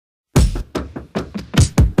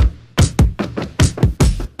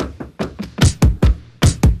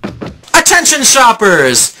Attention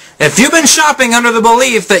shoppers! If you've been shopping under the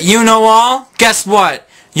belief that you know all, guess what?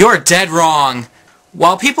 You're dead wrong.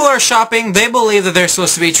 While people are shopping, they believe that they're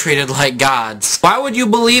supposed to be treated like gods. Why would you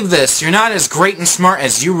believe this? You're not as great and smart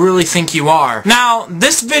as you really think you are. Now,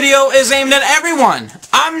 this video is aimed at everyone.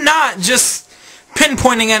 I'm not just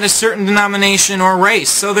pinpointing at a certain denomination or race,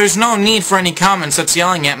 so there's no need for any comments that's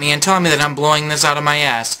yelling at me and telling me that I'm blowing this out of my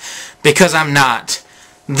ass, because I'm not.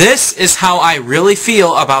 This is how I really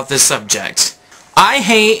feel about this subject. I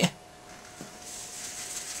hate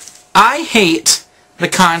the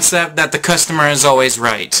concept that the customer is always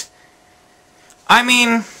right. I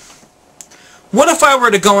mean, what if I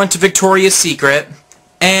were to go into Victoria's Secret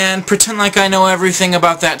and pretend like I know everything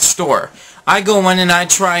about that store? I go in and I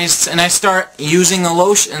start using the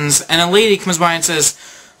lotions, and a lady comes by and says,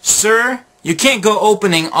 "Sir, you can't go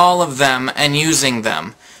opening all of them and using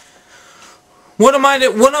them." What am I to,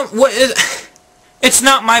 it's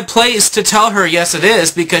not my place to tell her yes it is,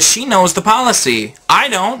 because she knows the policy. I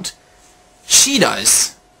don't. She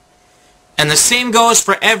does. And the same goes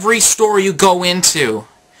for every store you go into.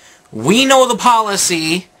 We know the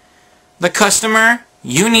policy. The customer,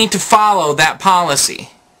 you need to follow that policy.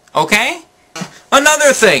 Okay?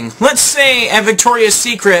 Another thing. Let's say at Victoria's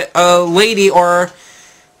Secret, a lady or...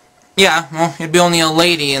 yeah, well, it'd be only a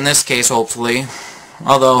lady in this case, hopefully.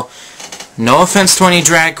 Although, no offense to any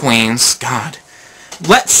drag queens. God.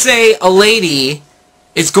 Let's say a lady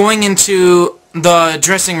is going into the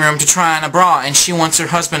dressing room to try on a bra, and she wants her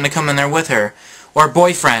husband to come in there with her, or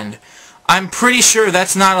boyfriend. I'm pretty sure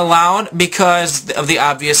that's not allowed because of the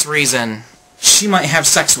obvious reason. She might have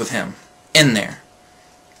sex with him in there.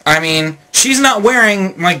 I mean, she's not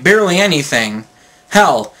wearing, like, barely anything.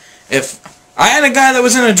 Hell, if I had a guy that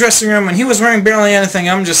was in a dressing room and he was wearing barely anything,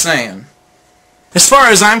 I'm just saying. As far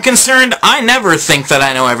as I'm concerned, I never think that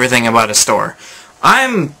I know everything about a store.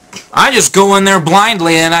 I just go in there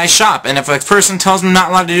blindly and I shop, and if a person tells me I'm not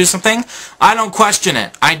allowed to do something, I don't question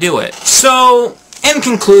it. I do it. So, in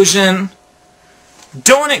conclusion,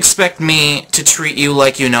 don't expect me to treat you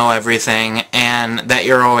like you know everything and that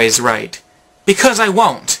you're always right. Because I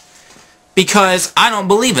won't. Because I don't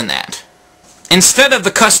believe in that. Instead of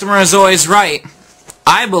the customer is always right,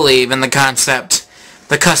 I believe in the concept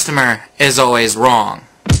the customer is always wrong.